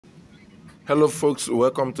Hello, folks.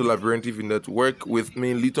 Welcome to Labyrinth TV Network with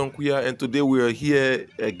me, Liton Kuya, and today we are here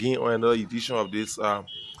again on another edition of this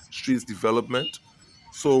streets development.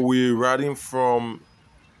 So we're riding from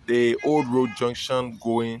the old road junction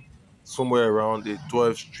going somewhere around the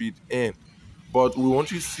 12th Street end. But we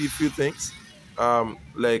want you to see a few things.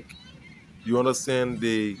 Like you understand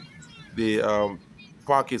the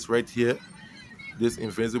park is right here. This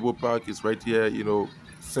Invincible Park is right here.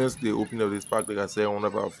 Since the opening of this park, like I said on one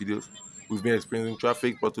of our videos, we've been experiencing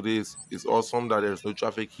traffic, but today is awesome that there's no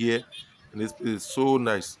traffic here. And this place is so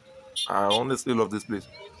nice. I honestly love this place.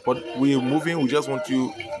 But we're moving, we just want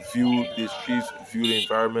to view the streets, view the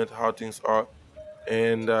environment, how things are,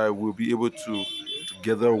 and we'll be able to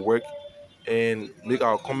together work and make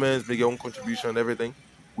our comments, make your own contribution, everything.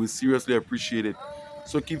 We seriously appreciate it.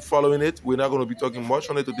 So keep following it. We're not going to be talking much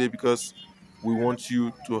on it today because we want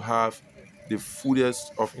you to have the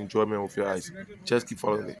fullest of enjoyment with your eyes. Just keep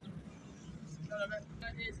following it.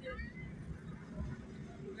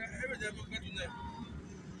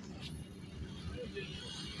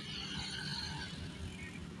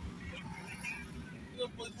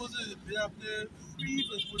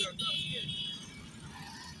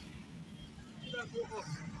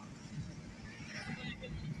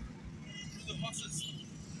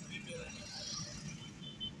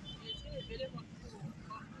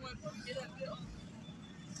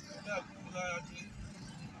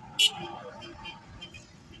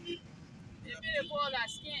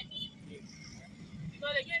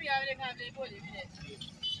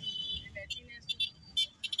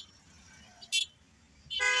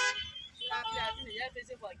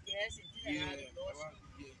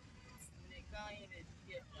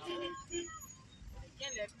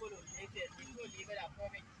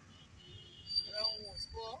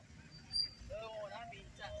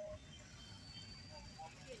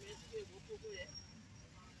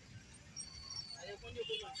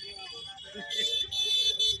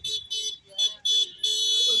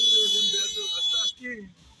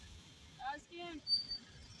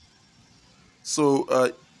 So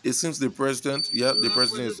it seems the president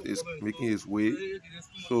is making his way.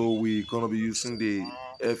 So we're gonna be using the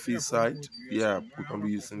FE side. Yeah, we're gonna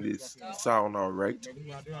be using this side on our right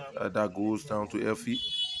that goes down to FE.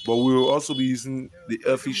 But we'll also be using the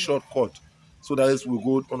FE shortcut. So that is we'll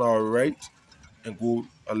go on our right and go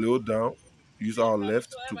a little down, use our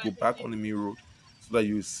left to go back on the main road so that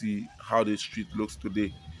you see how the street looks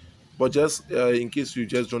today. But just in case you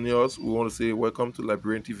just joining us, we want to say welcome to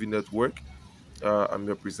Liberian TV Network. I'm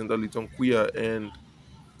your presenter, Liton Kuya, and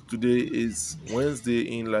today is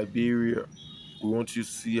Wednesday in Liberia. We want you to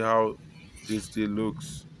see how this day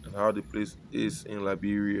looks and how the place is in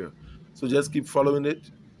Liberia. So just keep following it.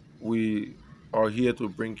 We are here to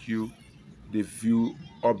bring you the view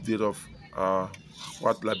update of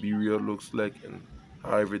what Liberia looks like and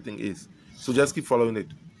how everything is. So just keep following it.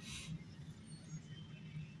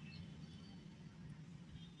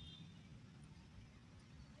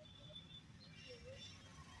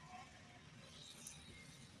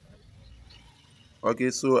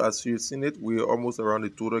 Okay, so as you've seen it, we're almost around the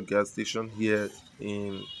total gas station here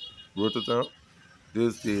in Rotterdam.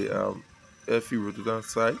 This is the FE Rotterdam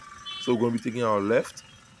side. So we're going to be taking our left.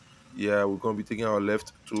 Yeah, we're going to be taking our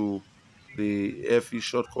left to the FE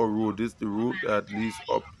shortcut road. This is the road that leads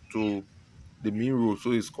up to the main road.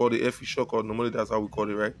 So it's called the FE shortcut. Normally that's how we call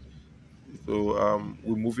it, right? So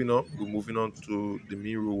we're moving on. We're moving on to the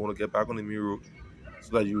main road. We want to get back on the main road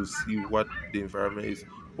so that you see what the environment is.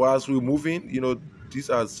 But as we're moving, these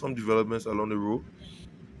are some developments along the road.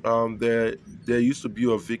 There used to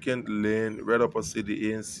be a vacant land right opposite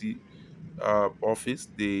the ANC office,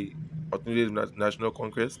 the Alternative National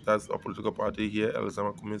Congress. That's a political party here,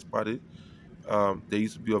 Alexander Cummings Party. There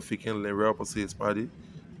used to be a vacant land right opposite his party,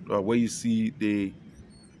 where you see the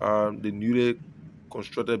newly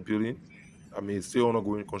constructed building. I mean, it's still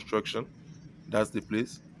ongoing construction. That's the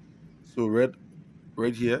place. So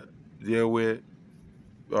right here, there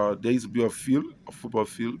used to be a football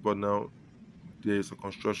field, but now there is a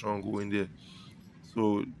construction going there.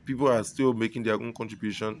 So people are still making their own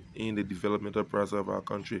contribution in the developmental process of our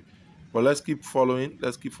country. But let's keep following.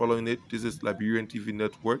 Let's keep following it. This is Liberian TV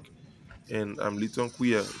Network, and I'm Liton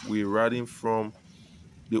Kuya. We're riding from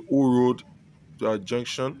the Old Road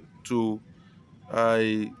junction to uh,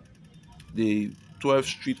 the 12th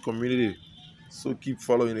Street community. So keep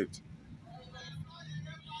following it.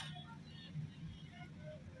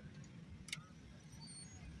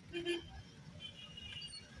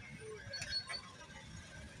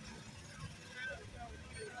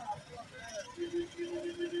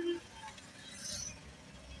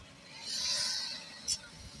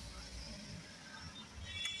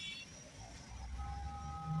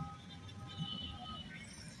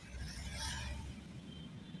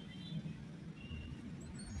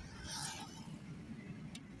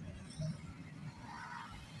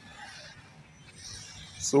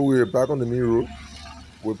 So we're back on the main road.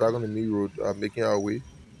 We're back on the main road, making our way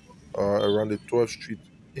around the 12th Street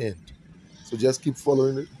end. So just keep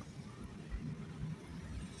following it.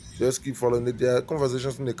 Just keep following it. There are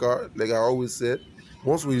conversations in the car, like I always said.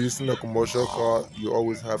 Once we're using a commercial car, you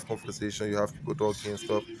always have conversation, you have people talking and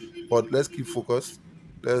stuff. But let's keep focused.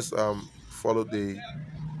 Let's follow the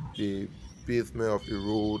pavement of the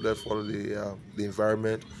road. Let's follow the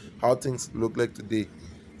environment, how things look like today.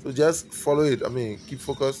 So just follow it. I mean, keep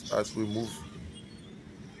focused as we move.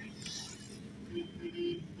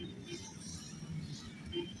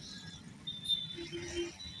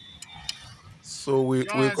 So we're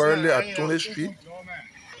currently at Tony Street.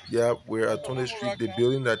 Yeah, we're at Tony Street. The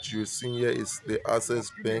building that you're seeing here is the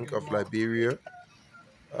Access Bank of Liberia.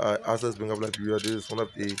 Access Bank of Liberia. This is one of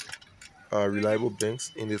the reliable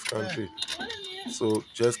banks in this country. So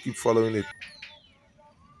just keep following it.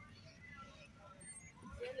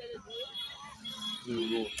 The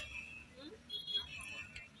road.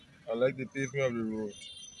 I like the pavement of the road.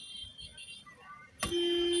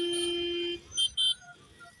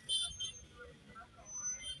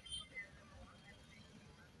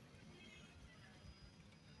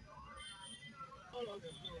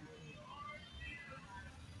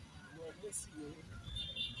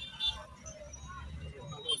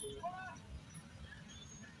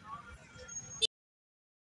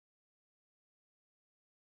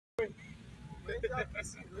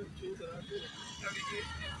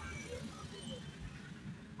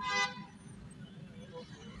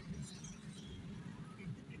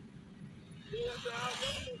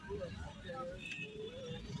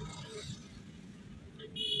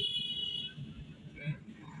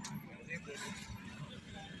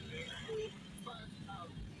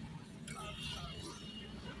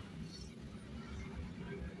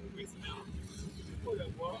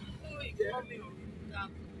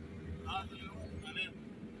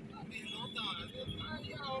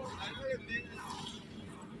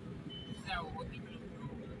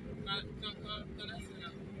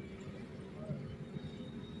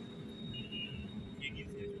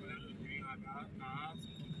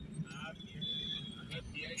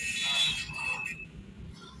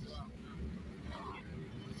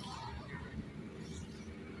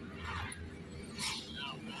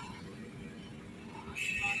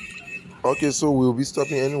 Okay, so we'll be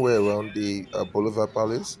stopping anywhere around the Boulevard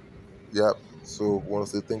Palace. Yeah. So want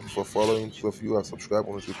to say thank you for following. So if you have subscribed,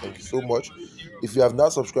 want to say thank you so much. If you have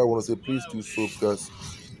not subscribed, want to say please do so because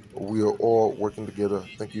we are all working together.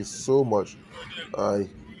 Thank you so much. I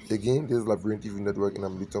Again, this is Labyrinth TV Network, and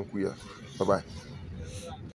I'm Liton Kuya. Bye bye.